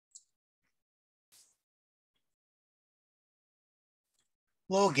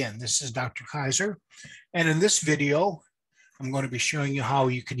Hello again, this is Dr. Kaiser, and in this video, I'm going to be showing you how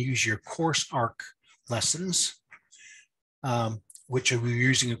you can use your CourseArc lessons, which we're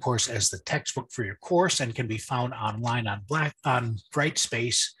using, of course, as the textbook for your course and can be found online on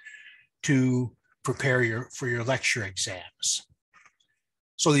Brightspace to prepare for your lecture exams.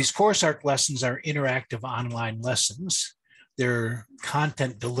 So these CourseArc lessons are interactive online lessons. They're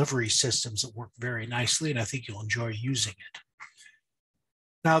content delivery systems that work very nicely, and I think you'll enjoy using it.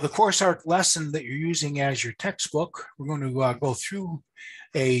 Now, the CourseArc lesson that you're using as your textbook, we're going to go through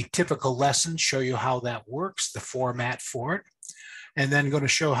a typical lesson, show you how that works, the format for it, and then going to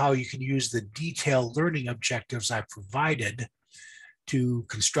show how you can use the detailed learning objectives I provided to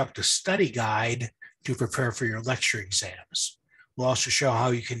construct a study guide to prepare for your lecture exams. We'll also show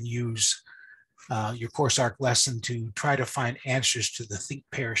how you can use your CourseArc lesson to try to find answers to the think,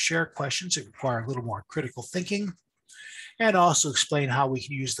 pair, share questions that require a little more critical thinking, and also explain how we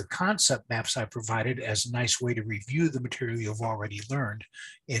can use the concept maps I provided as a nice way to review the material you've already learned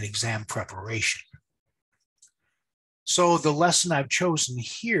in exam preparation. So the lesson I've chosen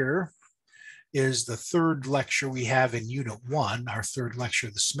here is the third lecture we have in Unit 1, our third lecture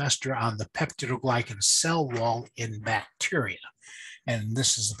of the semester, on the peptidoglycan cell wall in bacteria. And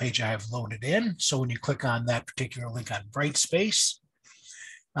this is the page I have loaded in. So when you click on that particular link on Brightspace,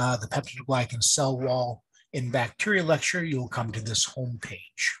 the peptidoglycan cell wall in bacteria lecture, you'll come to this home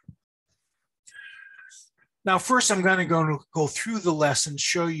page. Now, first, I'm going to go through the lesson,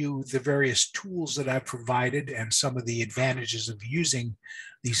 show you the various tools that I've provided and some of the advantages of using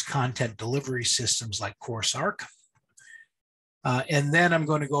these content delivery systems like CourseArc. And then I'm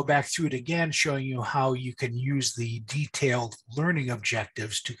going to go back through it again, showing you how you can use the detailed learning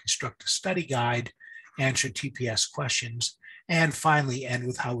objectives to construct a study guide, answer TPS questions, and finally end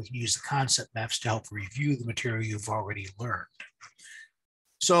with how we can use the concept maps to help review the material you've already learned.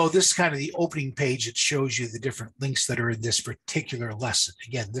 So this is kind of the opening page that shows you the different links that are in this particular lesson.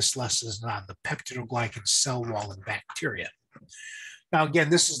 Again, this lesson is on the peptidoglycan cell wall in bacteria. Now, again,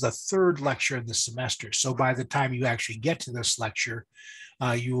 this is the third lecture in the semester. So by the time you actually get to this lecture,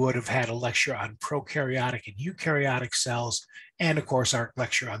 you would have had a lecture on prokaryotic and eukaryotic cells, and of course, our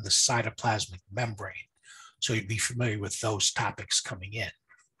lecture on the cytoplasmic membrane. So you'd be familiar with those topics coming in.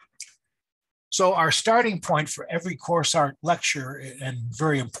 So our starting point for every CourseArc lecture and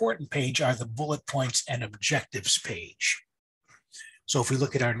very important page are the bullet points and objectives page. So if we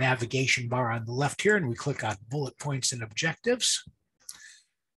look at our navigation bar on the left here and we click on bullet points and objectives,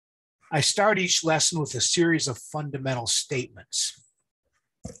 I start each lesson with a series of fundamental statements.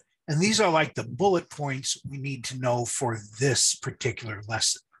 And these are like the bullet points we need to know for this particular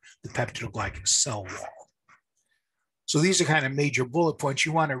lesson, the peptidoglycan cell wall. So these are kind of major bullet points.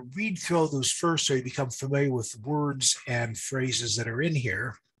 You want to read through those first so you become familiar with words and phrases that are in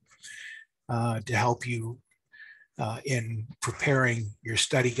here to help you in preparing your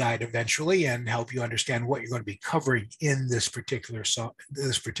study guide eventually and help you understand what you're going to be covering in this particular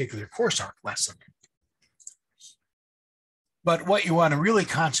CourseArc lesson. But what you want to really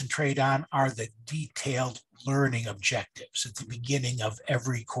concentrate on are the detailed learning objectives at the beginning of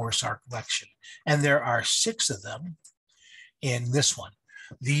every CourseArc lecture. And there are 6 of them in this one.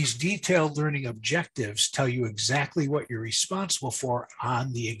 These detailed learning objectives tell you exactly what you're responsible for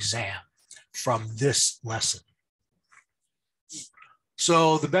on the exam from this lesson.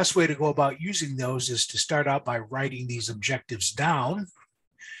 So the best way to go about using those is to start out by writing these objectives down.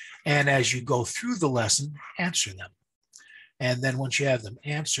 And as you go through the lesson, answer them. And then once you have them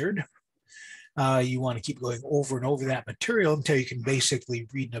answered, you want to keep going over and over that material until you can basically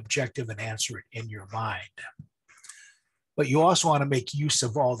read an objective and answer it in your mind. But you also want to make use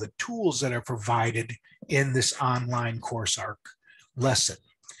of all the tools that are provided in this online CourseArc lesson.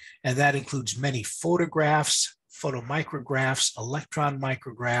 And that includes many photographs, photomicrographs, electron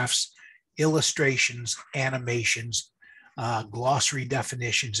micrographs, illustrations, animations, glossary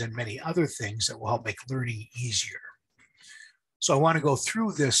definitions, and many other things that will help make learning easier. So I want to go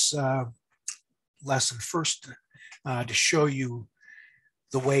through this lesson first to show you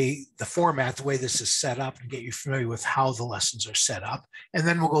the format, the way this is set up, and get you familiar with how the lessons are set up. And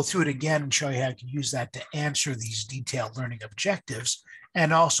then we'll go through it again and show you how you can use that to answer these detailed learning objectives,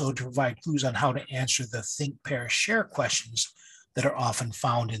 and also to provide clues on how to answer the think, pair, share questions that are often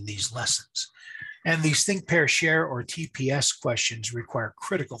found in these lessons. And these think, pair, share, or TPS questions require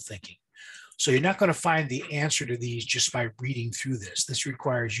critical thinking. So you're not going to find the answer to these just by reading through this. This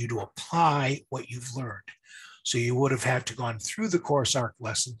requires you to apply what you've learned. So you would have had to gone through the CourseArc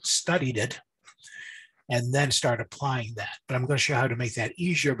lesson, studied it, and then start applying that. But I'm going to show you how to make that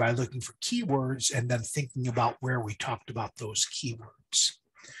easier by looking for keywords and then thinking about where we talked about those keywords.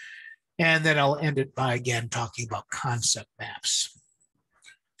 And then I'll end it by, again, talking about concept maps.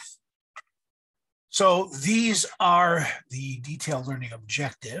 So these are the detailed learning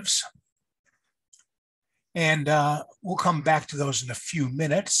objectives. And we'll come back to those in a few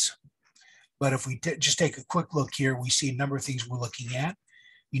minutes. But if we just take a quick look here, we see a number of things we're looking at.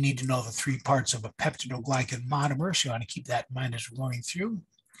 You need to know the 3 parts of a peptidoglycan monomer. So you want to keep that in mind as we're going through.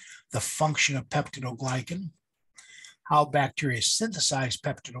 The function of peptidoglycan, how bacteria synthesize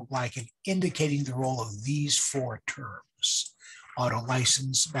peptidoglycan, indicating the role of these 4 terms: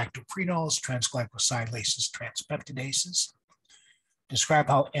 autolysins, bactoprenols, transglycosidases, transpeptidases. Describe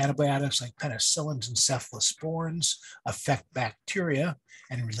how antibiotics like penicillins and cephalosporins affect bacteria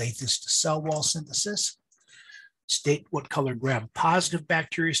and relate this to cell wall synthesis. State what color gram-positive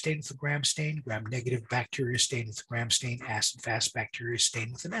bacteria stain with a gram stain, gram-negative bacteria stain with a gram stain, acid-fast bacteria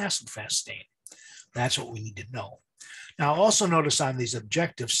stain with an acid-fast stain. That's what we need to know. Now, also notice on these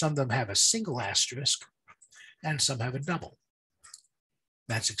objectives, some of them have a single asterisk and some have a double.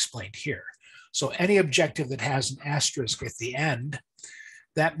 That's explained here. So any objective that has an asterisk at the end,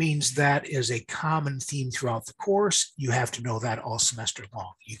 that means that is a common theme throughout the course. You have to know that all semester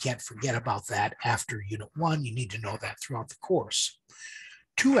long. You can't forget about that after Unit 1. You need to know that throughout the course.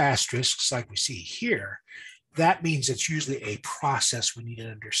 2 asterisks, like we see here, that means it's usually a process we need to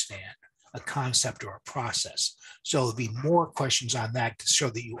understand, a concept or a process. So there'll be more questions on that to show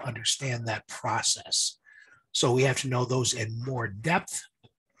that you understand that process. So we have to know those in more depth,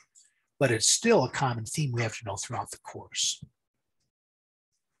 but it's still a common theme we have to know throughout the course.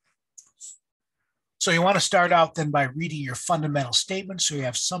 So you want to start out then by reading your fundamental statement so you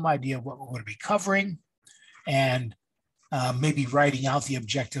have some idea of what we're going to be covering, and maybe writing out the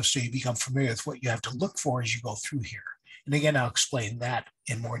objectives so you become familiar with what you have to look for as you go through here. And again, I'll explain that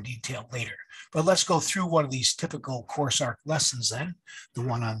in more detail later. But let's go through one of these typical CourseArc lessons then, the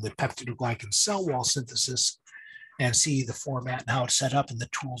one on the peptidoglycan cell wall synthesis, and see the format and how it's set up and the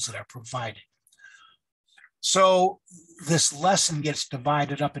tools that are provided. So this lesson gets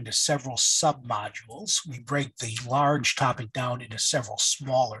divided up into several submodules. We break the large topic down into several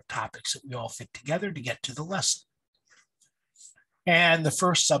smaller topics that we all fit together to get to the lesson. And the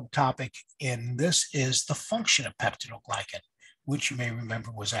first subtopic in this is the function of peptidoglycan, which you may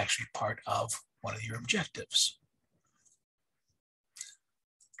remember was actually part of one of your objectives.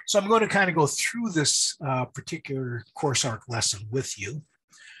 So I'm going to kind of go through this particular CourseArc lesson with you.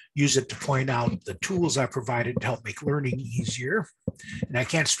 Use it to point out the tools I provided to help make learning easier. And I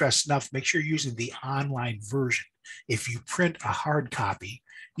can't stress enough, make sure you're using the online version. If you print a hard copy,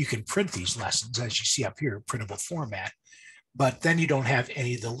 you can print these lessons, as you see up here, printable format. But then you don't have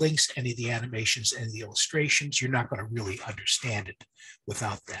any of the links, any of the animations, any of the illustrations. You're not going to really understand it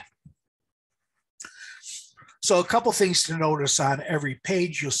without that. So a couple things to notice: on every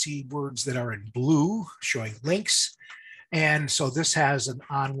page, you'll see words that are in blue showing links. And so this has an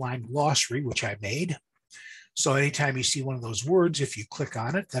online glossary, which I made. So anytime you see one of those words, if you click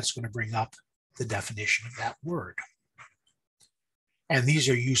on it, that's going to bring up the definition of that word. And these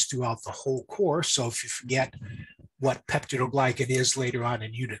are used throughout the whole course. So if you forget what peptidoglycan is later on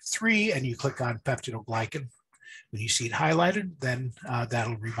in Unit 3, and you click on peptidoglycan, when you see it highlighted, then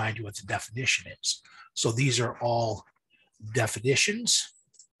that'll remind you what the definition is. So these are all definitions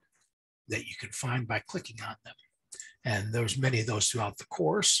that you can find by clicking on them. And there's many of those throughout the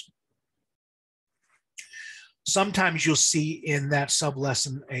course. Sometimes you'll see in that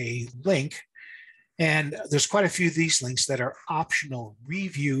sub-lesson a link, and there's quite a few of these links that are optional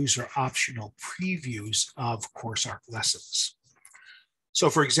reviews or optional previews of CourseArc lessons.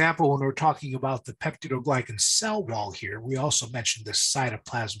 So for example, when we're talking about the peptidoglycan cell wall here, we also mentioned the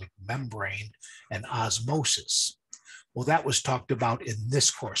cytoplasmic membrane and osmosis. Well, that was talked about in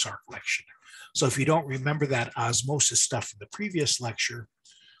this CourseArc lecture. So if you don't remember that osmosis stuff from the previous lecture,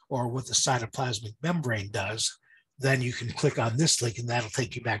 or what the cytoplasmic membrane does, then you can click on this link and that'll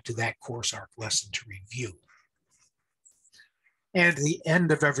take you back to that CourseArc lesson to review. And at the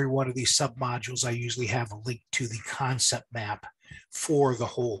end of every one of these submodules, I usually have a link to the concept map for the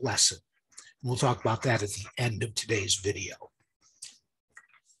whole lesson. And we'll talk about that at the end of today's video.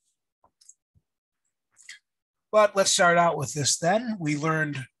 But let's start out with this then. We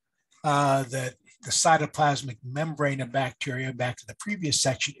learned that the cytoplasmic membrane of bacteria, back to the previous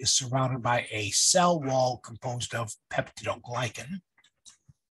section, is surrounded by a cell wall composed of peptidoglycan.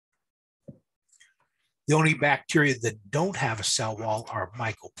 The only bacteria that don't have a cell wall are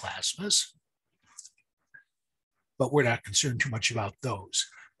mycoplasmas, but we're not concerned too much about those.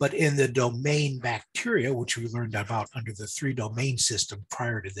 But in the domain bacteria, which we learned about under the 3-domain system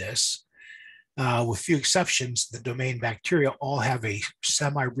prior to this, With few exceptions, the domain bacteria all have a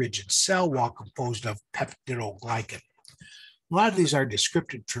semi-rigid cell wall composed of peptidoglycan. A lot of these are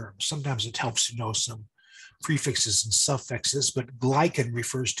descriptive terms. Sometimes it helps to know some prefixes and suffixes, but glycan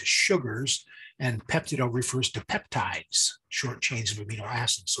refers to sugars and peptido refers to peptides, short chains of amino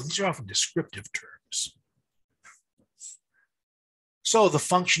acids. So these are often descriptive terms. So the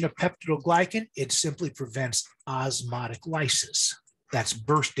function of peptidoglycan, it simply prevents osmotic lysis. That's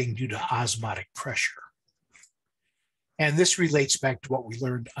bursting due to osmotic pressure. And this relates back to what we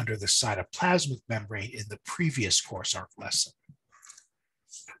learned under the cytoplasmic membrane in the previous CourseArc lesson.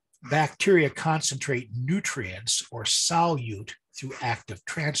 Bacteria concentrate nutrients or solute through active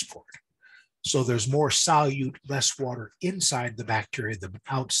transport. So there's more solute, less water inside the bacteria than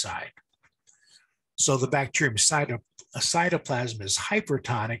outside. So the bacterium cytoplasm is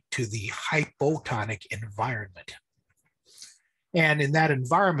hypertonic to the hypotonic environment. And in that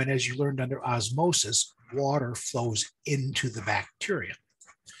environment, as you learned under osmosis, water flows into the bacterium.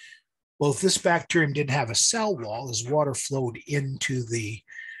 Well, if this bacterium didn't have a cell wall, as water flowed into the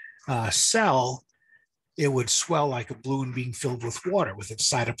cell, it would swell like a balloon being filled with water with its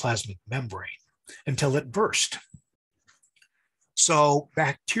cytoplasmic membrane until it burst. So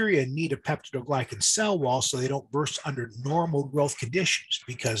bacteria need a peptidoglycan cell wall so they don't burst under normal growth conditions,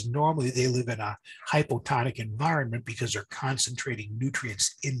 because normally they live in a hypotonic environment because they're concentrating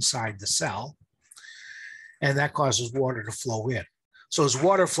nutrients inside the cell, and that causes water to flow in. So as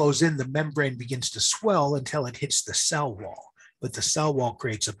water flows in, the membrane begins to swell until it hits the cell wall, but the cell wall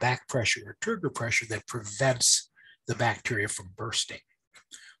creates a back pressure or turgor pressure that prevents the bacteria from bursting.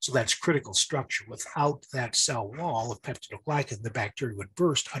 So that's critical structure. Without that cell wall of peptidoglycan, the bacteria would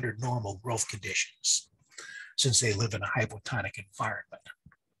burst under normal growth conditions, since they live in a hypotonic environment.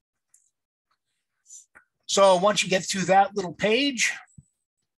 So once you get through that little page,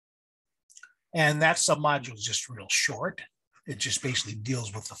 and that submodule is just real short, it just basically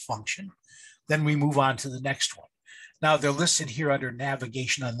deals with the function. Then we move on to the next one. Now they're listed here under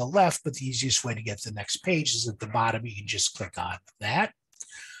navigation on the left, but the easiest way to get to the next page is at the bottom. You can just click on that.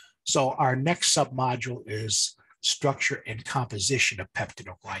 So our next submodule is structure and composition of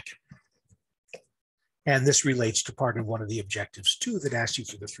peptidoglycan. And this relates to part of one of the objectives too that asks you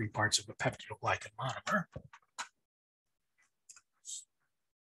for the 3 parts of a peptidoglycan monomer.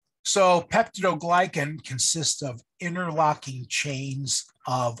 So peptidoglycan consists of interlocking chains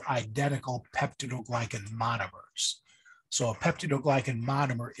of identical peptidoglycan monomers. So a peptidoglycan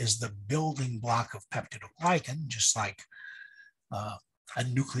monomer is the building block of peptidoglycan, just like a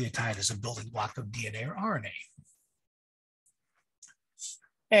nucleotide is a building block of DNA or RNA.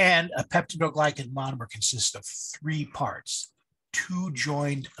 And a peptidoglycan monomer consists of 3 parts: 2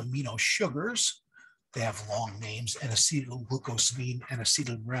 joined amino sugars. They have long names: N-acetylglucosamine and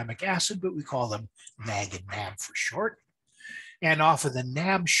acetyluramic acid, but we call them NAG and NAM for short. And off of the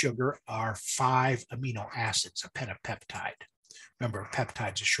NAM sugar are 5 amino acids, a pentapeptide. Remember, a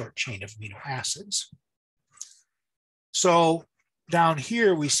peptide is a short chain of amino acids. So down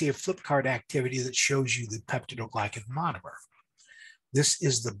here, we see a flip card activity that shows you the peptidoglycan monomer. This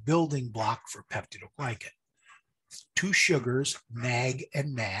is the building block for peptidoglycan. 2 sugars, NAG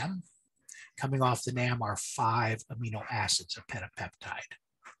and NAM. Coming off the NAM are 5 amino acids, a pentapeptide.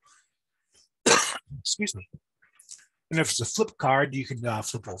 Excuse me. And if it's a flip card, you can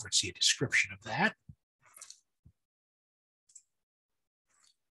flip over and see a description of that.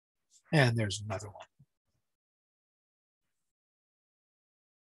 And there's another one.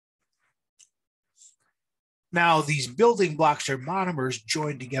 Now, these building blocks are monomers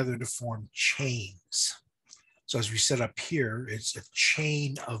joined together to form chains. So as we set up here, it's a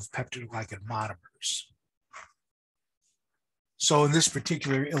chain of peptidoglycan monomers. So in this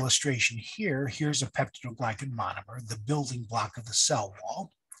particular illustration here, here's a peptidoglycan monomer, the building block of the cell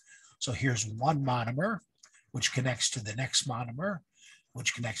wall. So here's one monomer, which connects to the next monomer,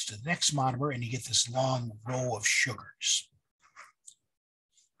 which connects to the next monomer, and you get this long row of sugars.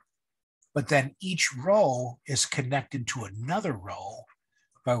 But then each row is connected to another row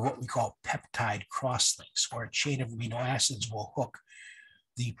by what we call peptide crosslinks, where a chain of amino acids will hook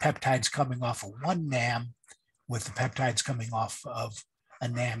the peptides coming off of one NAM with the peptides coming off of a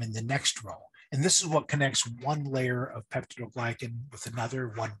NAM in the next row. And this is what connects one layer of peptidoglycan with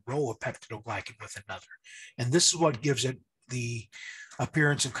another, one row of peptidoglycan with another. And this is what gives it the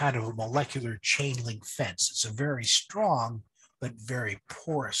appearance of kind of a molecular chain link fence. It's a very strong but very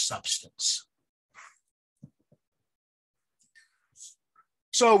porous substance.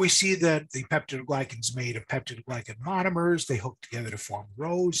 So we see that the peptidoglycan is made of peptidoglycan monomers. They hook together to form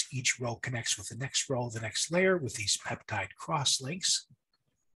rows. Each row connects with the next row, the next layer with these peptide crosslinks.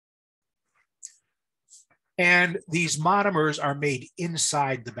 And these monomers are made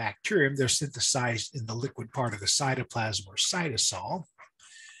inside the bacterium. They're synthesized in the liquid part of the cytoplasm or cytosol.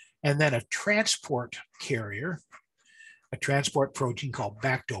 And then a transport carrier, a transport protein called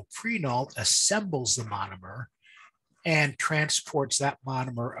bactoprenol, assembles the monomer and transports that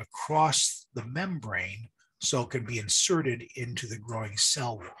monomer across the membrane so it can be inserted into the growing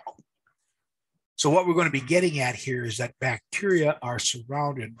cell wall. So what we're going to be getting at here is that bacteria are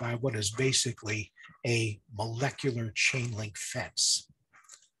surrounded by what is basically a molecular chain link fence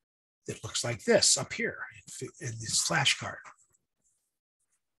that looks like this up here in this flashcard.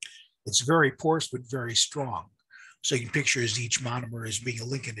 It's very porous, but very strong. So you can picture as each monomer is being a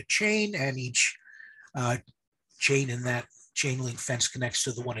link in a chain, and each chain in that chain link fence connects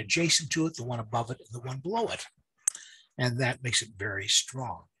to the one adjacent to it, the one above it, and the one below it. And that makes it very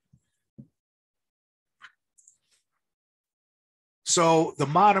strong. So the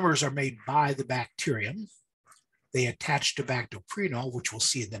monomers are made by the bacterium. They attach to bactoprenol, which we'll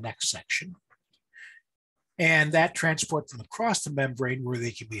see in the next section. And that transports them across the membrane where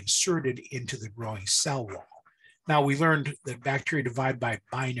they can be inserted into the growing cell wall. Now, we learned that bacteria divide by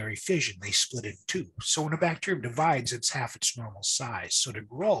binary fission. They split in two. So when a bacterium divides, it's half its normal size. So to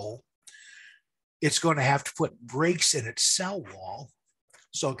grow, it's going to have to put breaks in its cell wall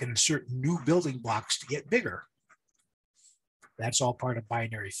so it can insert new building blocks to get bigger. That's all part of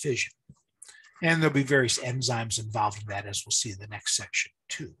binary fission. And there'll be various enzymes involved in that, as we'll see in the next section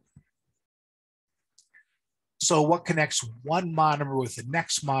too. So what connects one monomer with the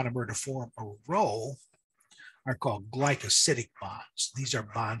next monomer to form a row are called glycosidic bonds. These are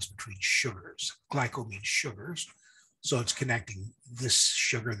bonds between sugars. Glyco means sugars. So it's connecting this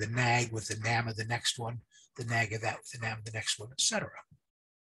sugar, the NAG, with the NAM of the next one, the NAG of that with the NAM of the next one, etc.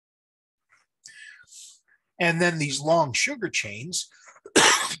 And then these long sugar chains,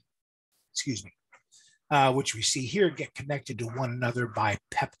 excuse me, which we see here, get connected to one another by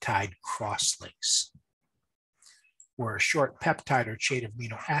peptide crosslinks, where a short peptide or chain of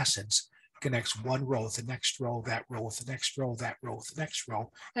amino acids connects one row with the next row, that row with the next row, that row with the next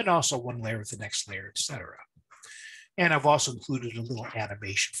row, and also one layer with the next layer, etc. And I've also included a little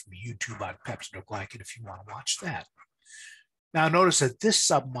animation from YouTube on peptidoglycan if you want to watch that. Now notice that this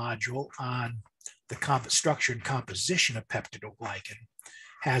submodule on the structure and composition of peptidoglycan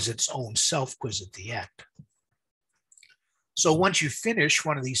has its own self-quiz at the end. So once you finish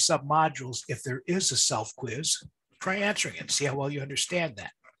one of these submodules, if there is a self-quiz, try answering it, see how well you understand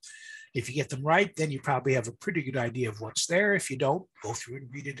that. If you get them right, then you probably have a pretty good idea of what's there. If you don't, go through and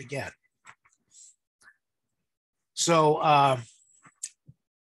read it again. So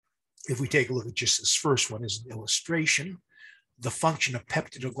if we take a look at just this first one as an illustration, the function of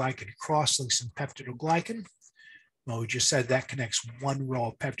peptidoglycan crosslinks in peptidoglycan. Well, we just said that connects one row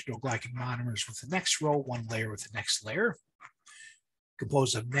of peptidoglycan monomers with the next row, one layer with the next layer.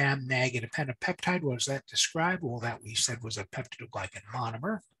 Composed of NAM, NAG, and a pentapeptide. What does that describe? Well, that we said was a peptidoglycan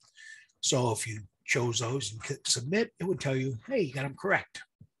monomer. So if you chose those and click submit, it would tell you, hey, you got them correct.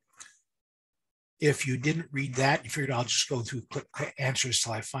 If you didn't read that, you figured I'll just go through click answers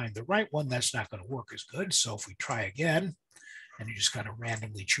till I find the right one, that's not going to work as good. So if we try again, and you're just kind of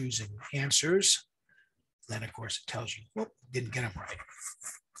randomly choosing answers, then of course it tells you, whoop, didn't get them right.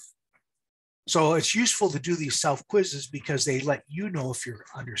 So it's useful to do these self-quizzes because they let you know if you're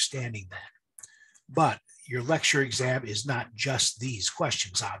understanding that. But your lecture exam is not just these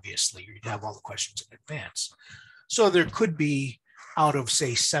questions, obviously. You have all the questions in advance. So there could be, out of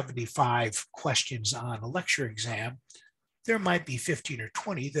say 75 questions on a lecture exam, there might be 15 or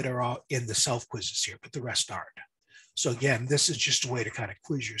 20 that are all in the self-quizzes here, but the rest aren't. So again, this is just a way to kind of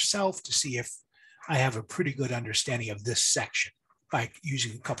quiz yourself to see if I have a pretty good understanding of this section by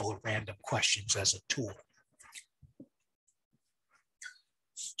using a couple of random questions as a tool.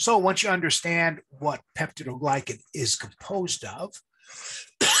 So once you understand what peptidoglycan is composed of,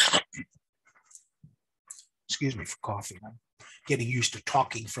 excuse me for coughing, I'm getting used to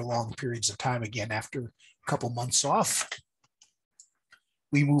talking for long periods of time again after a couple months off.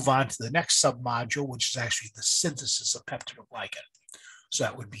 We move on to the next submodule, which is actually the synthesis of peptidoglycan. So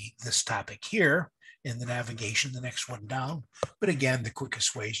that would be this topic here in the navigation, the next one down. But again, the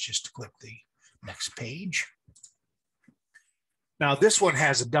quickest way is just to click the next page. Now this one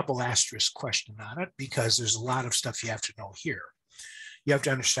has a double asterisk question on it because there's a lot of stuff you have to know here. You have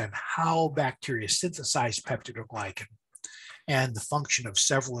to understand how bacteria synthesize peptidoglycan and the function of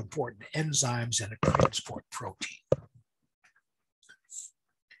several important enzymes and a transport protein,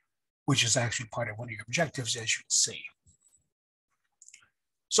 which is actually part of one of your objectives, as you'll see.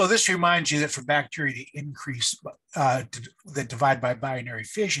 So this reminds you that for bacteria to increase, that divide by binary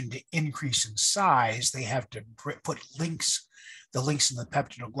fission, to increase in size, they have to put links. The links in the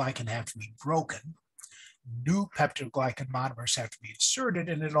peptidoglycan have to be broken. New peptidoglycan monomers have to be inserted,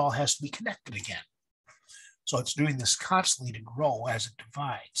 and it all has to be connected again. So it's doing this constantly to grow as it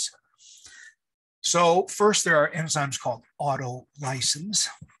divides. So first, there are enzymes called autolysins.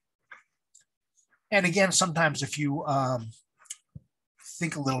 And again, sometimes if you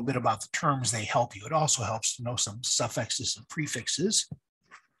think a little bit about the terms, they help you. It also helps to know some suffixes and prefixes.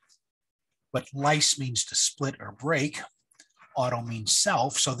 But lyse means to split or break. Auto means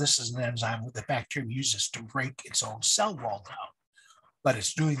self. So this is an enzyme that the bacterium uses to break its own cell wall down. But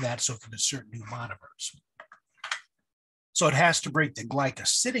it's doing that so it can insert new monomers. So it has to break the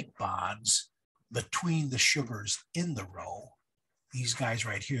glycosidic bonds between the sugars in the row. These guys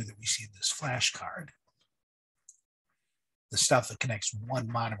right here that we see in this flashcard. The stuff that connects one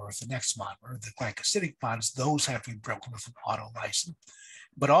monomer with the next monomer, the glycosidic bonds, those have to be broken with an autolysin.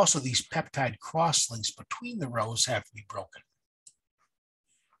 But also these peptide crosslinks between the rows have to be broken.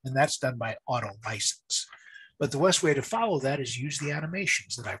 And that's done by autolysins. But the best way to follow that is use the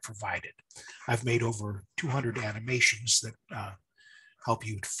animations that I've provided. I've made over 200 animations that help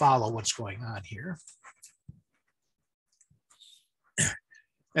you to follow what's going on here.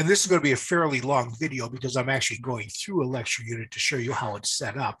 And this is going to be a fairly long video because I'm actually going through a lecture unit to show you how it's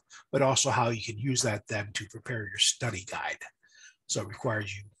set up, but also how you can use that then to prepare your study guide. So it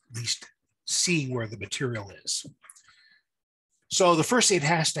requires you at least seeing where the material is. So the first thing that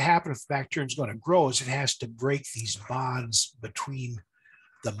has to happen if the bacterium is going to grow is it has to break these bonds between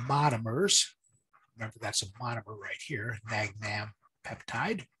the monomers. Remember, that's a monomer right here, NAG-NAM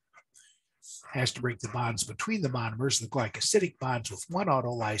peptide. Has to break the bonds between the monomers, the glycosidic bonds with one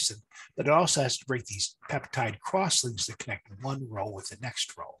autolysin, but it also has to break these peptide crosslinks that connect one row with the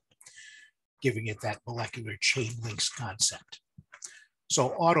next row, giving it that molecular chain links concept.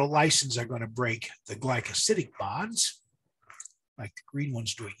 So autolysins are going to break the glycosidic bonds, like the green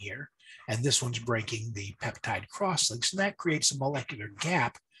one's doing here, and this one's breaking the peptide crosslinks, and that creates a molecular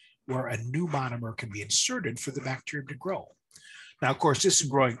gap where a new monomer can be inserted for the bacterium to grow. Now, of course, this is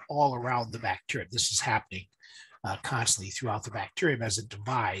growing all around the bacterium. This is happening constantly throughout the bacterium as it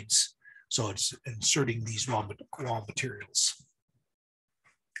divides. So it's inserting these raw materials.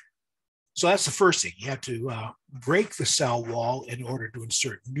 So that's the first thing. You have to break the cell wall in order to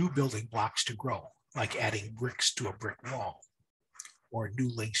insert new building blocks to grow, like adding bricks to a brick wall or new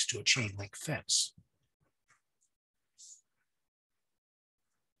links to a chain link fence.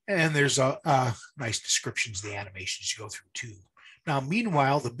 And there's nice descriptions of the animations you go through too. Now,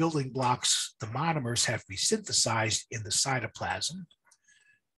 meanwhile, the building blocks, the monomers have to be synthesized in the cytoplasm,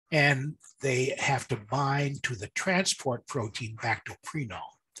 and they have to bind to the transport protein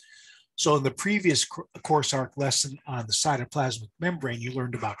bactoprenol. So in the previous CourseArc lesson on the cytoplasmic membrane, you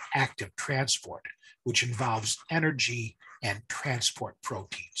learned about active transport, which involves energy and transport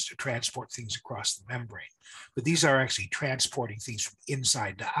proteins to transport things across the membrane. But these are actually transporting things from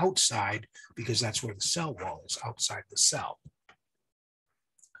inside to outside because that's where the cell wall is, outside the cell.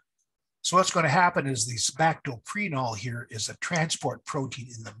 So what's going to happen is this bactoprenol here is a transport protein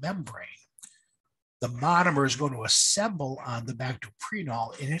in the membrane. The monomer is going to assemble on the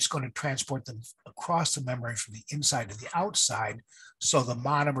bactoprenol, and it's going to transport them across the membrane from the inside to the outside, so the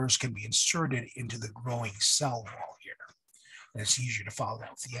monomers can be inserted into the growing cell wall here. And it's easier to follow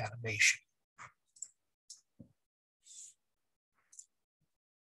that with the animation.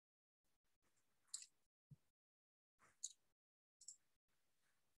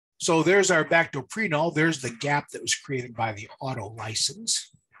 So there's our bactoprenol. There's the gap that was created by the autolysins.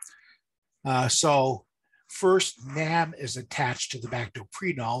 So first, NAM is attached to the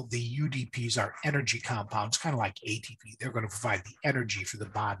bactoprenol. The UDPs are energy compounds, kind of like ATP. They're going to provide the energy for the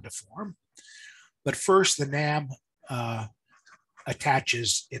bond to form. But first, the NAM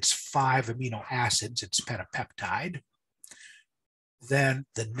attaches its 5 amino acids, its pentapeptide. Then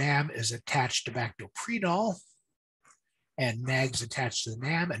the NAM is attached to bactoprenol, and NAG's attached to the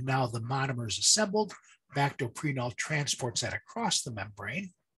NAM, and now the monomer is assembled. Bactoprenol transports that across the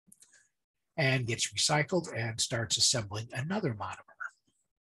membrane and gets recycled and starts assembling another monomer.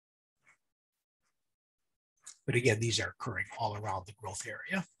 But again, these are occurring all around the growth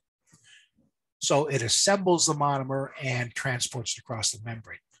area. So it assembles the monomer and transports it across the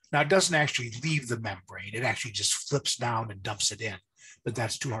membrane. Now, it doesn't actually leave the membrane. It actually just flips down and dumps it in, but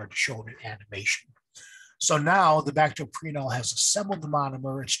that's too hard to show in an animation. So now the bactoprenol has assembled the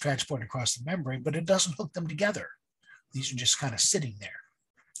monomer, it's transported across the membrane, but it doesn't hook them together. These are just kind of sitting there.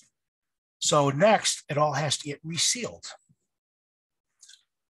 So next, it all has to get resealed.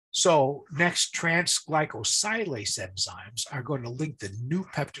 So next, transglycosylase enzymes are going to link the new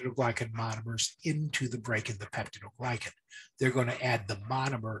peptidoglycan monomers into the break in the peptidoglycan. They're going to add the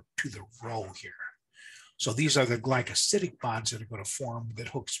monomer to the row here. So these are the glycosidic bonds that are going to form that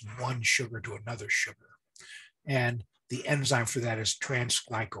hooks one sugar to another sugar. And the enzyme for that is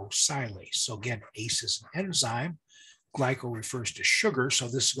transglycosylase. So again, ACE is an enzyme. Glyco refers to sugar, so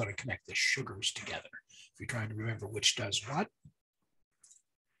this is going to connect the sugars together. If you're trying to remember which does what.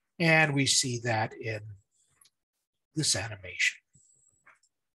 And we see that in this animation.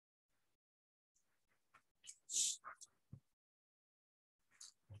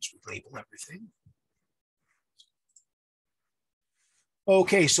 Once we label everything.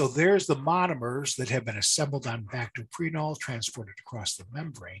 Okay, so there's the monomers that have been assembled on bactoprenol, transported across the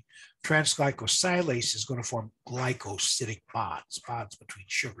membrane. Transglycosylase is going to form glycosidic bonds, bonds between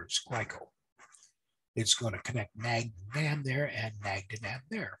sugars, glyco. It's going to connect NAG to NAM there and NAG to NAM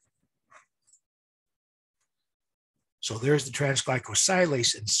there. So there's the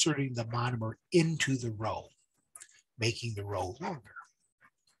transglycosylase inserting the monomer into the row, making the row longer.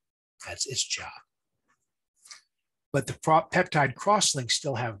 That's its job. But the peptide crosslinks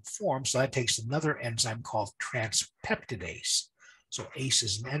still haven't formed, so that takes another enzyme called transpeptidase. So ACE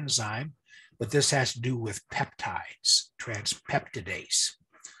is an enzyme, but this has to do with peptides, transpeptidase.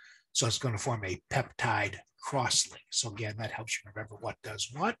 So it's going to form a peptide crosslink. So again, that helps you remember what does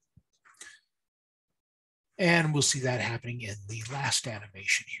what. And we'll see that happening in the last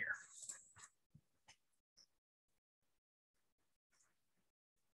animation here.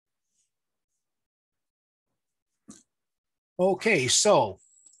 Okay, so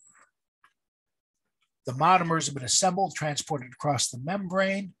the monomers have been assembled, transported across the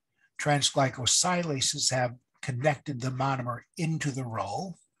membrane. Transglycosylases have connected the monomer into the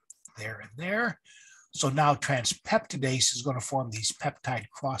row, there and there. So now transpeptidase is going to form these peptide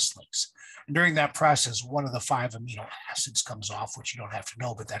crosslinks. And during that process, one of the 5 amino acids comes off, which you don't have to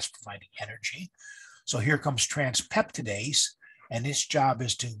know, but that's providing energy. So here comes transpeptidase, and its job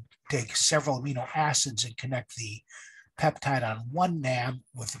is to take several amino acids and connect the peptide on one NAM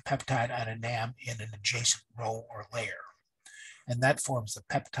with the peptide on a NAM in an adjacent row or layer. And that forms the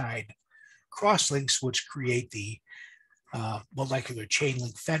peptide crosslinks, which create the molecular chain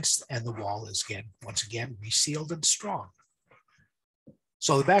link fence, and the wall is once again resealed and strong.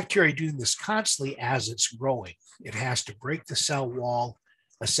 So the bacteria doing this constantly as it's growing. It has to break the cell wall,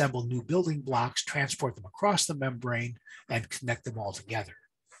 assemble new building blocks, transport them across the membrane, and connect them all together.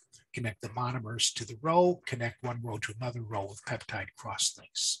 Connect the monomers to the row, connect one row to another row with peptide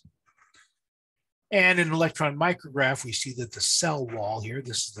crosslinks. And in electron micrograph, we see that the cell wall here,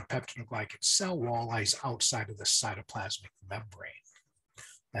 this is the peptidoglycan cell wall, lies outside of the cytoplasmic membrane.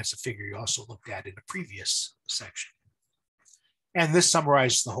 That's a figure you also looked at in the previous section. And this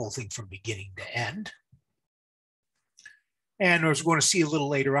summarizes the whole thing from beginning to end. And as we're going to see a little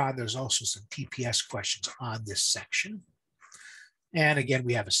later on, there's also some TPS questions on this section. And again,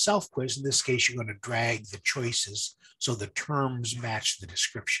 we have a self-quiz. In this case, you're going to drag the choices so the terms match the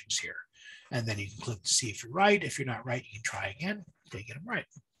descriptions here. And then you can click to see if you're right. If you're not right, you can try again to get them right.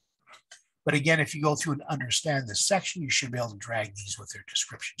 But again, if you go through and understand this section, you should be able to drag these with their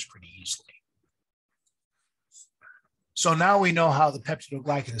descriptions pretty easily. So now we know how the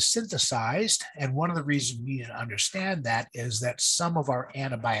peptidoglycan is synthesized. And one of the reasons we need to understand that is that some of our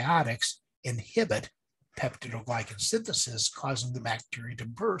antibiotics inhibit peptidoglycan synthesis, causing the bacteria to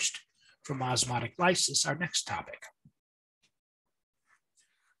burst from osmotic lysis, our next topic.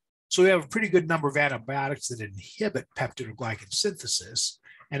 So we have a pretty good number of antibiotics that inhibit peptidoglycan synthesis.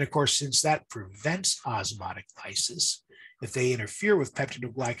 And of course, since that prevents osmotic lysis, if they interfere with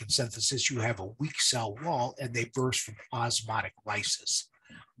peptidoglycan synthesis, you have a weak cell wall and they burst from osmotic lysis,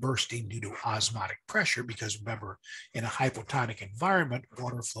 bursting due to osmotic pressure, because remember, in a hypotonic environment,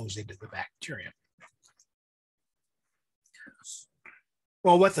 water flows into the bacterium.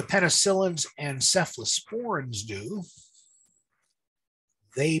 Well, what the penicillins and cephalosporins do,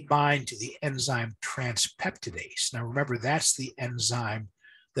 they bind to the enzyme transpeptidase. Now remember, that's the enzyme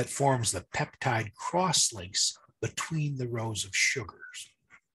that forms the peptide crosslinks between the rows of sugars.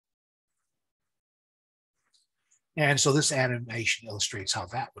 And so this animation illustrates how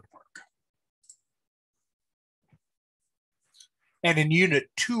that would work. And in Unit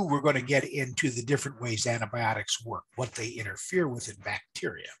 2, we're going to get into the different ways antibiotics work, what they interfere with in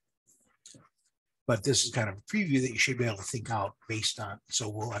bacteria. But this is kind of a preview that you should be able to think out based on, so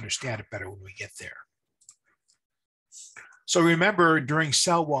we'll understand it better when we get there. So remember, during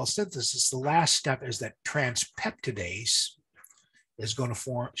cell wall synthesis, the last step is that transpeptidase is going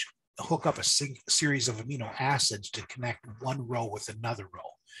to hook up a series of amino acids to connect one row with another row.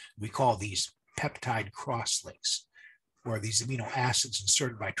 We call these peptide cross-links, where these amino acids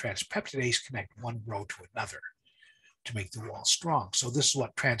inserted by transpeptidase connect one row to another to make the wall strong. So this is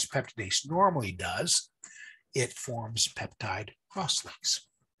what transpeptidase normally does. It forms peptide cross-links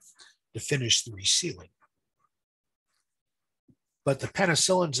to finish the resealing. But the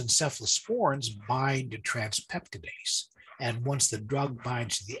penicillins and cephalosporins bind to transpeptidase. And once the drug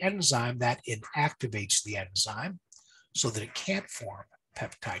binds to the enzyme, that inactivates the enzyme so that it can't form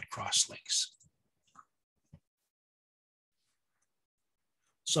peptide cross-links.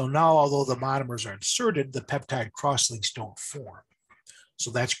 So now, although the monomers are inserted, the peptide cross-links don't form.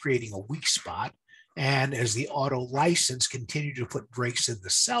 So that's creating a weak spot. And as the autolysins continue to put breaks in the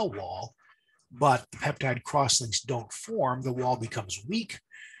cell wall, but the peptide cross-links don't form, the wall becomes weak.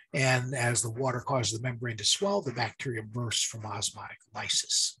 And as the water causes the membrane to swell, the bacteria bursts from osmotic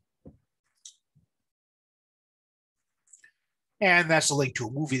lysis. And that's a link to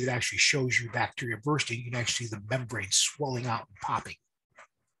a movie that actually shows you bacteria bursting. You can actually see the membrane swelling out and popping.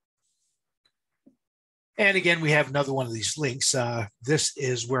 And again, we have another one of these links. This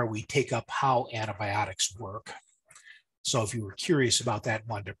is where we take up how antibiotics work. So if you were curious about that and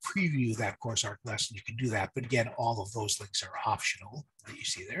wanted to preview that CourseArc lesson, you can do that. But again, all of those links are optional that you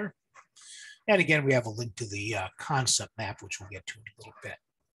see there. And again, we have a link to the concept map, which we'll get to in a little bit.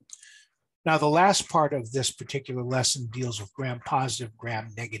 Now, the last part of this particular lesson deals with gram-positive,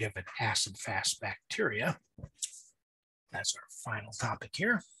 gram-negative, and acid-fast bacteria. That's our final topic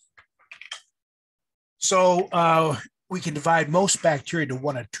here. So we can divide most bacteria into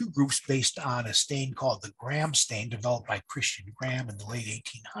one of two groups based on a stain called the Gram stain, developed by Christian Gram in the late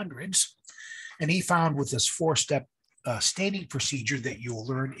 1800s. And he found with this four-step staining procedure that you'll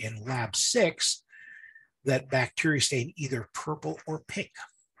learn in Lab 6 that bacteria stain either purple or pink.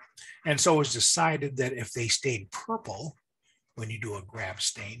 And so it was decided that if they stain purple when you do a Gram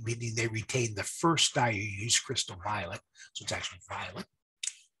stain, meaning they retain the first dye you use, crystal violet, so it's actually violet,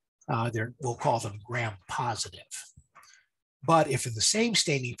 we'll call them Gram positive. But if in the same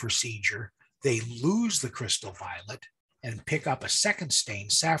staining procedure, they lose the crystal violet and pick up a second stain,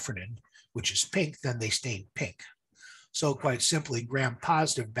 safranin, which is pink, then they stain pink. So quite simply,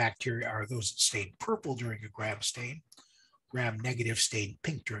 Gram-positive bacteria are those that stain purple during a Gram stain, Gram-negative stain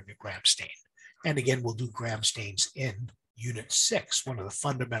pink during a Gram stain. And again, we'll do Gram stains in Unit 6, one of the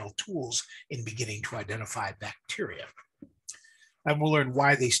fundamental tools in beginning to identify bacteria. And we'll learn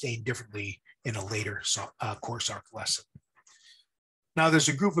why they stain differently in a later CourseArc lesson. Now, there's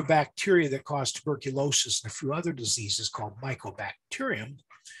a group of bacteria that cause tuberculosis and a few other diseases called Mycobacterium,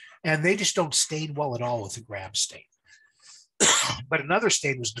 and they just don't stain well at all with a Gram stain. But another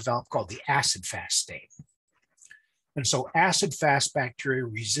stain was developed called the acid-fast stain. And so acid-fast bacteria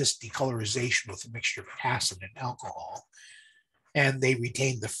resist decolorization with a mixture of acid and alcohol, and they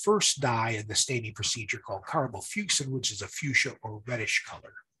retain the first dye in the staining procedure called carbofuchsin, which is a fuchsia or reddish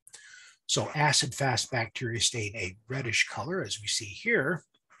color. So acid-fast bacteria stain a reddish color, as we see here,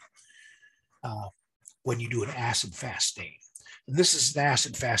 when you do an acid-fast stain. And this is an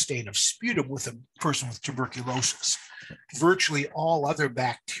acid-fast stain of sputum with a person with tuberculosis. Virtually all other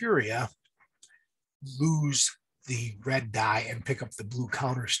bacteria lose the red dye and pick up the blue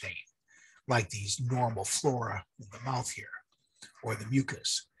counter stain, like these normal flora in the mouth here, or the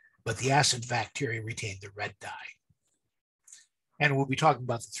mucus. But the acid bacteria retain the red dye. And we'll be talking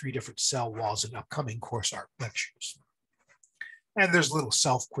about the three different cell walls in upcoming CourseArc lectures. And there's a little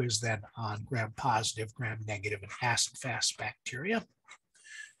self-quiz then on Gram-positive, Gram-negative, and acid-fast bacteria.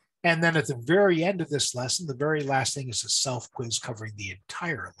 And then at the very end of this lesson, the very last thing is a self-quiz covering the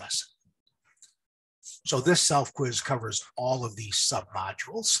entire lesson. So this self-quiz covers all of these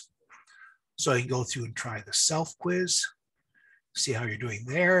sub-modules. So you can go through and try the self-quiz, see how you're doing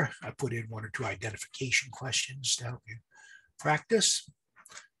there. I put in one or two identification questions to help you practice.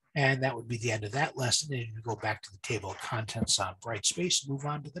 And that would be the end of that lesson. And you go back to the table of contents on Brightspace and move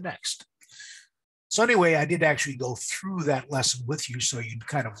on to the next. So anyway, I did actually go through that lesson with you so you'd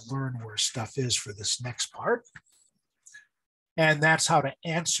kind of learn where stuff is for this next part. And that's how to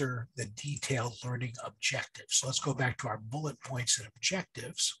answer the detailed learning objectives. So let's go back to our bullet points and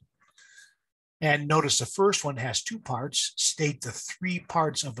objectives. And notice the first one has two parts. State the three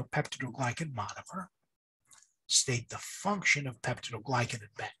parts of a peptidoglycan monomer. State the function of peptidoglycan in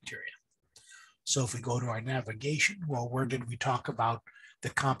bacteria. So if we go to our navigation, well, where did we talk about the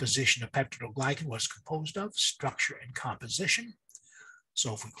composition of peptidoglycan was composed of? Structure and composition.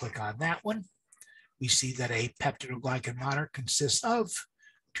 So if we click on that one, we see that a peptidoglycan monomer consists of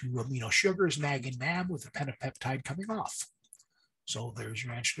two amino sugars, NAG and NAM, with a pentapeptide coming off. So there's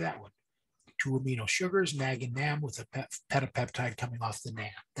your answer to that one. two amino sugars, NAG and NAM, with a pentapeptide coming off the NAM.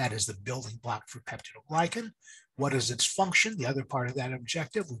 That is the building block for peptidoglycan. What is its function? The other part of that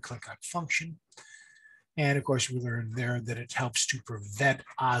objective, we click on function. And of course, we learned there that it helps to prevent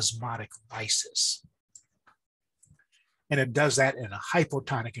osmotic lysis. And it does that in a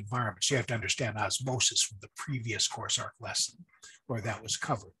hypotonic environment. So you have to understand osmosis from the previous CourseArc lesson where that was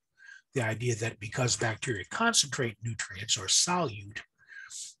covered. The idea that because bacteria concentrate nutrients or solute,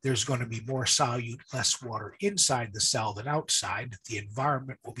 there's going to be more solute, less water inside the cell than outside. The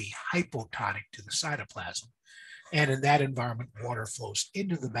environment will be hypotonic to the cytoplasm. And in that environment, water flows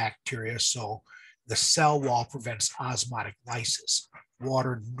into the bacteria, so the cell wall prevents osmotic lysis.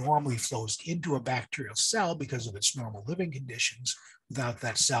 Water normally flows into a bacterial cell because of its normal living conditions. Without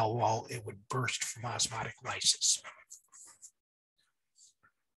that cell wall, it would burst from osmotic lysis.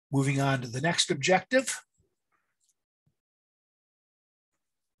 Moving on to the next objective.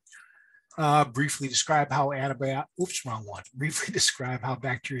 Briefly describe how Briefly describe how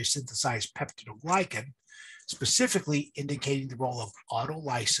bacteria synthesize peptidoglycan, specifically indicating the role of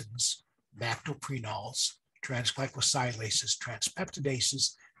autolysins, lactoprenols, transglycosilases,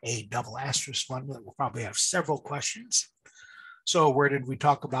 transpeptidases, a double asterisk one that will probably have several questions. So where did we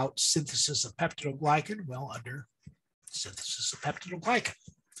talk about synthesis of peptidoglycan? Well, under synthesis of peptidoglycan.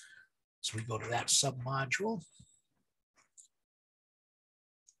 So we go to that submodule.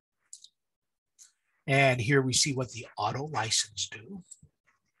 And here we see what the autolysins do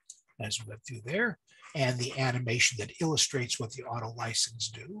as we went through there, and the animation that illustrates what the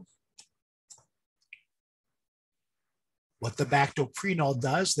autolysins do. What the bactoprenol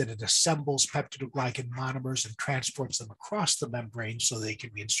does, that it assembles peptidoglycan monomers and transports them across the membrane so they can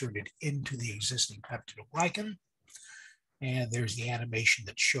be inserted into the existing peptidoglycan. And there's the animation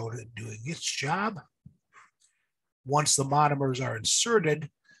that showed it doing its job. Once the monomers are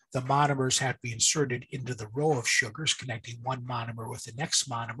inserted, the monomers have to be inserted into the row of sugars, connecting one monomer with the next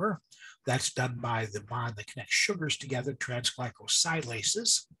monomer. That's done by the bond that connects sugars together,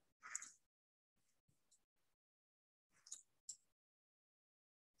 transglycosilases.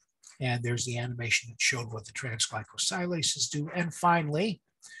 And there's the animation that showed what the transglycosilases do. And finally,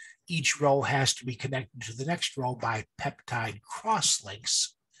 each row has to be connected to the next row by peptide crosslinks.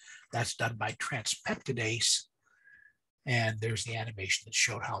 That's done by transpeptidase. And there's the animation that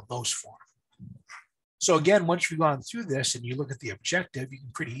showed how those form. So again, once you've gone through this and you look at the objective, you can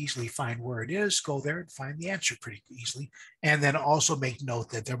pretty easily find where it is, go there and find the answer pretty easily. And then also make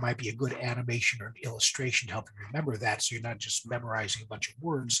note that there might be a good animation or an illustration to help you remember that. So you're not just memorizing a bunch of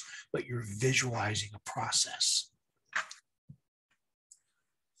words, but you're visualizing a process.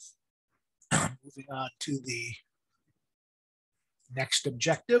 Moving on to the next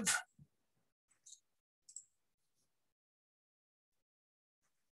objective.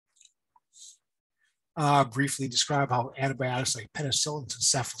 Briefly describe how antibiotics like penicillins and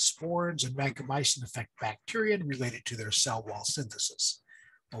cephalosporins and vancomycin affect bacteria and related to their cell wall synthesis.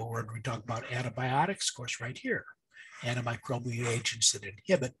 Well, where do we talk about antibiotics? Of course, right here. Antimicrobial agents that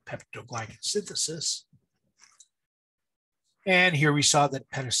inhibit peptidoglycan synthesis. And here we saw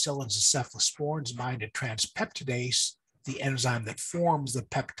that penicillins and cephalosporins bind to transpeptidase, the enzyme that forms the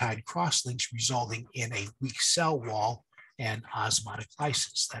peptide crosslinks, resulting in a weak cell wall and osmotic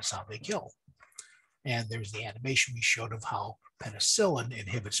lysis. That's how they kill. And there's the animation we showed of how penicillin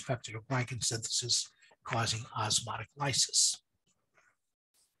inhibits peptidoglycan synthesis, causing osmotic lysis.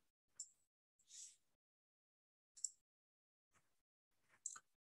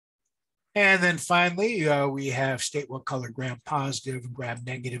 And then finally, we have state what color gram-positive and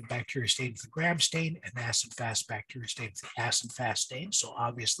gram-negative bacteria stain with the gram stain, and acid-fast bacteria stain with the acid-fast stain. So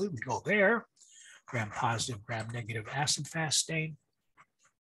obviously we go there, gram-positive, gram-negative, acid-fast stain.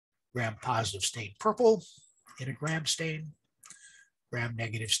 Gram-positive stain purple in a gram stain,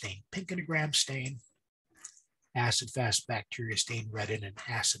 gram-negative stain pink in a gram stain, acid-fast bacteria stain red in an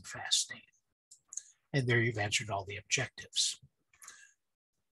acid-fast stain. And there you've answered all the objectives.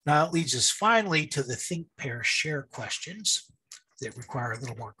 Now it leads us finally to the think, pair, share questions that require a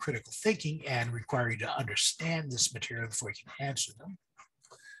little more critical thinking and require you to understand this material before you can answer them.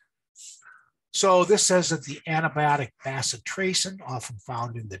 So this says that the antibiotic bacitracin, often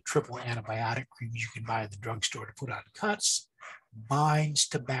found in the triple antibiotic creams you can buy at the drugstore to put on cuts, binds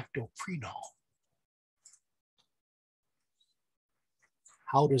to bactoprenol.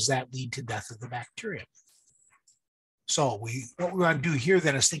 How does that lead to death of the bacterium? So what we want to do here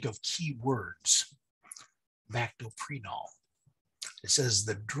then is think of key words. Bactoprenol. It says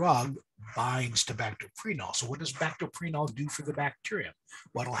the drug binds to bactoprenol. So what does bactoprenol do for the bacterium?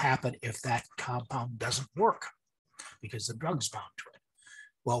 What will happen if that compound doesn't work? Because the drug's bound to it.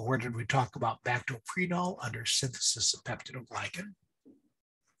 Well, where did we talk about bactoprenol? Under synthesis of peptidoglycan.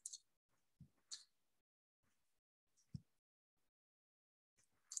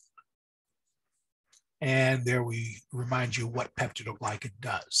 And there we remind you what peptidoglycan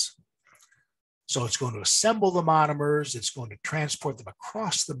does. So it's going to assemble the monomers. It's going to transport them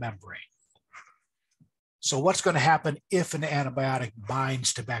across the membrane. So what's going to happen if an antibiotic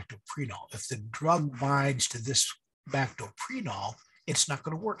binds to bactoprenol? If the drug binds to this bactoprenol, it's not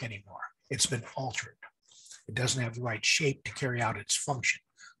going to work anymore. It's been altered. It doesn't have the right shape to carry out its function.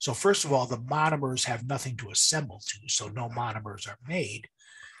 So first of all, the monomers have nothing to assemble to, so no monomers are made.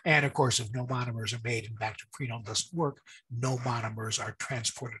 And of course, if no monomers are made and bactoprenol doesn't work, no monomers are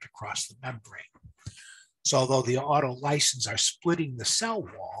transported across the membrane. So although the autolysins are splitting the cell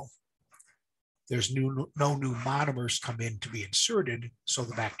wall, there's no new monomers come in to be inserted so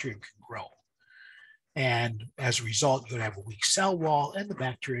the bacteria can grow. And as a result, you're going to have a weak cell wall, and the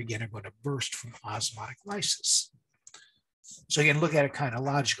bacteria again are going to burst from osmotic lysis. So again, look at it kind of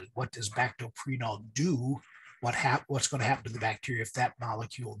logically. What does bactoprenol do? What's going to happen to the bacteria if that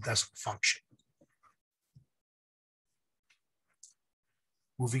molecule doesn't function?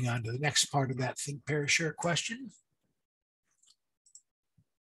 Moving on to the next part of that think, pair, share question.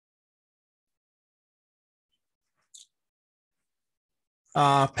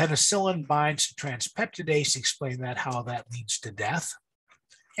 Penicillin binds to transpeptidase. Explain that, how that leads to death.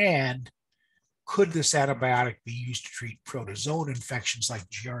 And could this antibiotic be used to treat protozoan infections like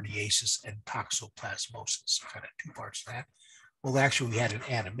giardiasis and toxoplasmosis? Kind of two parts of that. Well, actually, we had an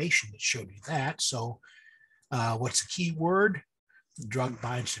animation that showed you that. So what's the key word? The drug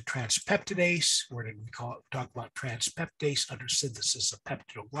binds to transpeptidase. Where did we talk about transpeptidase? Under synthesis of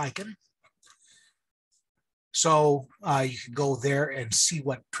peptidoglycan. So you can go there and see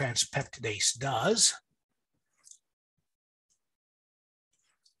what transpeptidase does.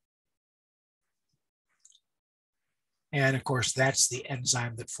 And of course, that's the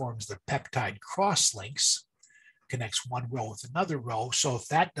enzyme that forms the peptide crosslinks, connects one row with another row. So if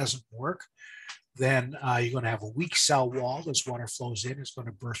that doesn't work, then you're going to have a weak cell wall. As water flows in, it's going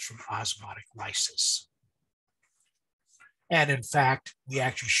to burst from osmotic lysis. And in fact, we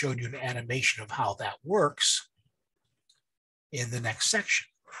actually showed you an animation of how that works in the next section,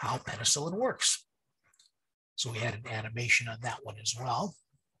 how penicillin works. So we had an animation on that one as well.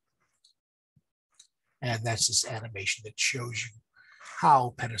 And that's this animation that shows you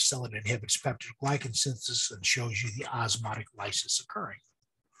how penicillin inhibits peptidoglycan synthesis and shows you the osmotic lysis occurring.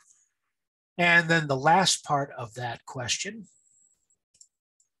 And then the last part of that question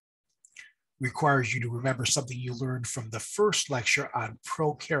requires you to remember something you learned from the first lecture on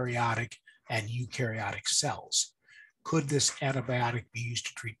prokaryotic and eukaryotic cells. Could this antibiotic be used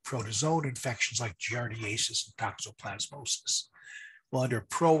to treat protozoan infections like giardiasis and toxoplasmosis? Well, under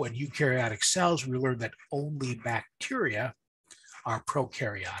pro and eukaryotic cells, we learned that only bacteria are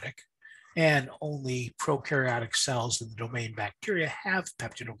prokaryotic, and only prokaryotic cells in the domain bacteria have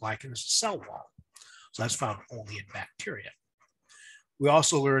peptidoglycan as a cell wall. So that's found only in bacteria. We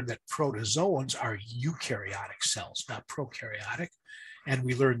also learned that protozoans are eukaryotic cells, not prokaryotic. And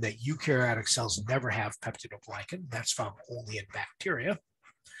we learned that eukaryotic cells never have peptidoglycan. That's found only in bacteria.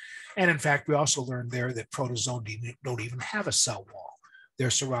 And in fact, we also learned there that protozoans don't even have a cell wall. They're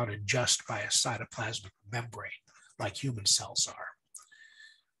surrounded just by a cytoplasmic membrane, like human cells are.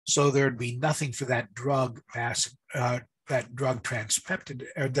 So there'd be nothing for that drug penicillin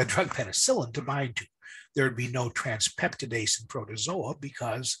to bind to. There'd be no transpeptidase in protozoa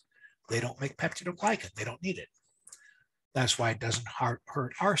because they don't make peptidoglycan. They don't need it. That's why it doesn't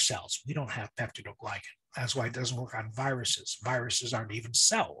hurt our cells. We don't have peptidoglycan. That's why it doesn't work on viruses. Viruses aren't even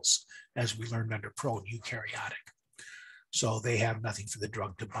cells, as we learned under pro and eukaryotic. So they have nothing for the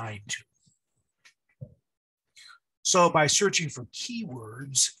drug to bind to. So by searching for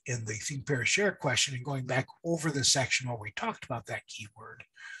keywords in the think, pair, share question and going back over the section where we talked about that keyword,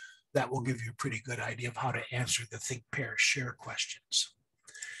 that will give you a pretty good idea of how to answer the think, pair, share questions.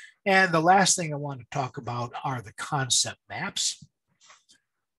 And the last thing I want to talk about are the concept maps.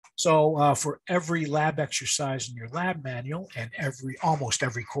 So for every lab exercise in your lab manual and almost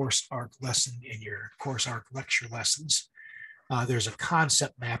every CourseArc lesson in your CourseArc lecture lessons, there's a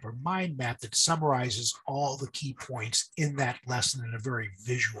concept map or mind map that summarizes all the key points in that lesson in a very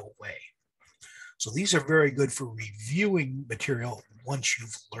visual way. So these are very good for reviewing material once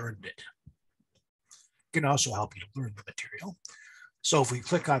you've learned it. It can also help you to learn the material. So if we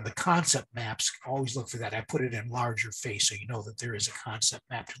click on the concept maps, always look for that. I put it in larger face so you know that there is a concept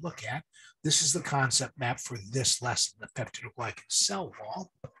map to look at. This is the concept map for this lesson, the peptidoglycan cell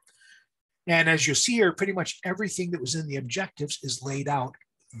wall. And as you'll see here, pretty much everything that was in the objectives is laid out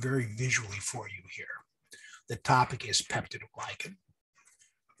very visually for you here. The topic is peptidoglycan.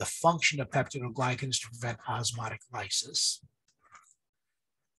 The function of peptidoglycan is to prevent osmotic lysis.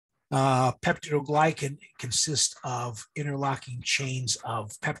 Peptidoglycan consists of interlocking chains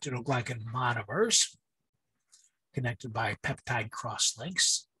of peptidoglycan monomers connected by peptide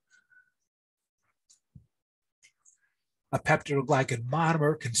cross-links. A peptidoglycan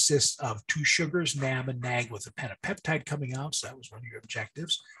monomer consists of two sugars, NAM and NAG, with a pentapeptide coming out. So that was one of your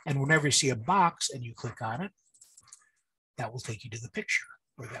objectives. And whenever you see a box and you click on it, that will take you to the picture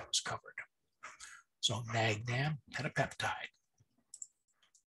where that was covered. So NAG, NAM, pentapeptide.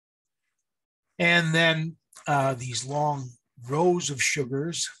 And then these long rows of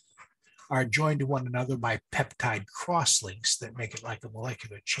sugars are joined to one another by peptide cross-links that make it like a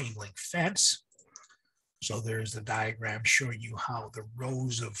molecular chain link fence. So there's the diagram showing you how the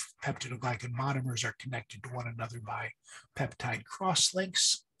rows of peptidoglycan monomers are connected to one another by peptide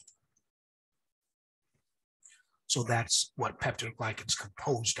cross-links. So that's what peptidoglycan is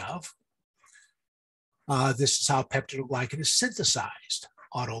composed of. This is how peptidoglycan is synthesized.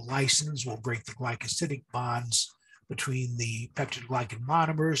 Autolysins will break the glycosidic bonds between the peptidoglycan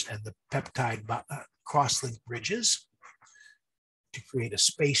monomers and the peptide cross-link bridges to create a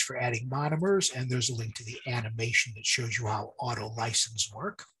space for adding monomers. And there's a link to the animation that shows you how autolysins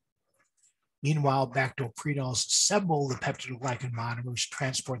work. Meanwhile, bactoprenols assemble the peptidoglycan monomers,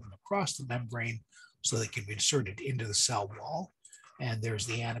 transport them across the membrane so they can be inserted into the cell wall. And there's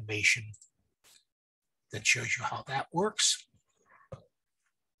the animation that shows you how that works.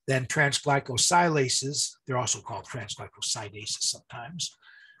 Then transglycosylases, they're also called transglycosidases sometimes.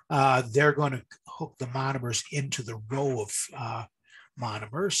 They're going to hook the monomers into the row of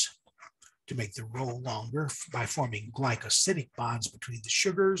monomers to make the row longer by forming glycosidic bonds between the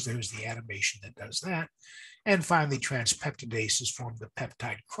sugars. There's the animation that does that. And finally, transpeptidases form the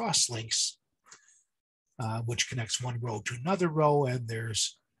peptide cross-links, which connects one row to another row. And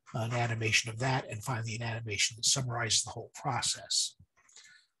there's an animation of that. And finally, an animation that summarizes the whole process.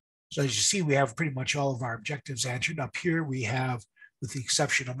 So as you see, we have pretty much all of our objectives answered. Up here, we have, with the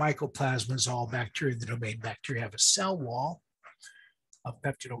exception of mycoplasmas, all bacteria in the domain bacteria have a cell wall of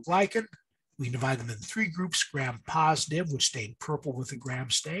peptidoglycan. We divide them in three groups: gram positive, which stain purple with a gram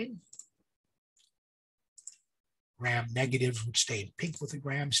stain; gram negatives, which stain pink with a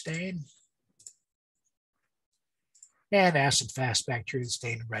gram stain; and acid-fast bacteria that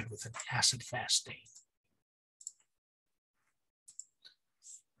stain red with an acid-fast stain.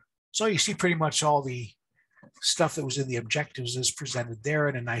 So you see pretty much all the stuff that was in the objectives is presented there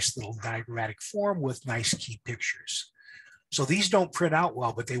in a nice little diagrammatic form with nice key pictures. So these don't print out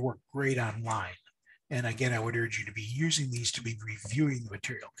well, but they work great online. And again, I would urge you to be using these to be reviewing the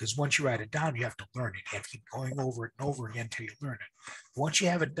material, because once you write it down, you have to learn it. You have to keep going over it and over again until you learn it. Once you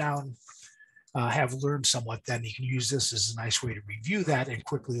have it down, have learned somewhat, then you can use this as a nice way to review that and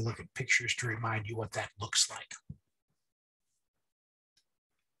quickly look at pictures to remind you what that looks like.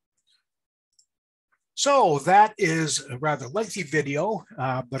 So that is a rather lengthy video,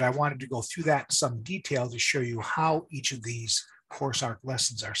 but I wanted to go through that in some detail to show you how each of these CourseArc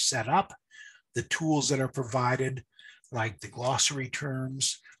lessons are set up, the tools that are provided, like the glossary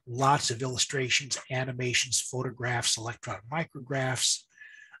terms, lots of illustrations, animations, photographs, electron micrographs,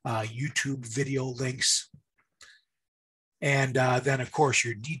 YouTube video links, and then, of course,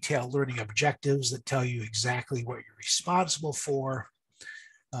 your detailed learning objectives that tell you exactly what you're responsible for.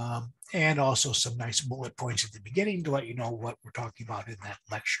 And also some nice bullet points at the beginning to let you know what we're talking about in that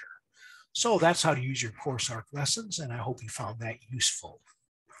lecture. So that's how to use your CourseArc lessons, and I hope you found that useful.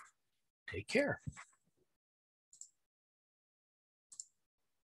 Take care.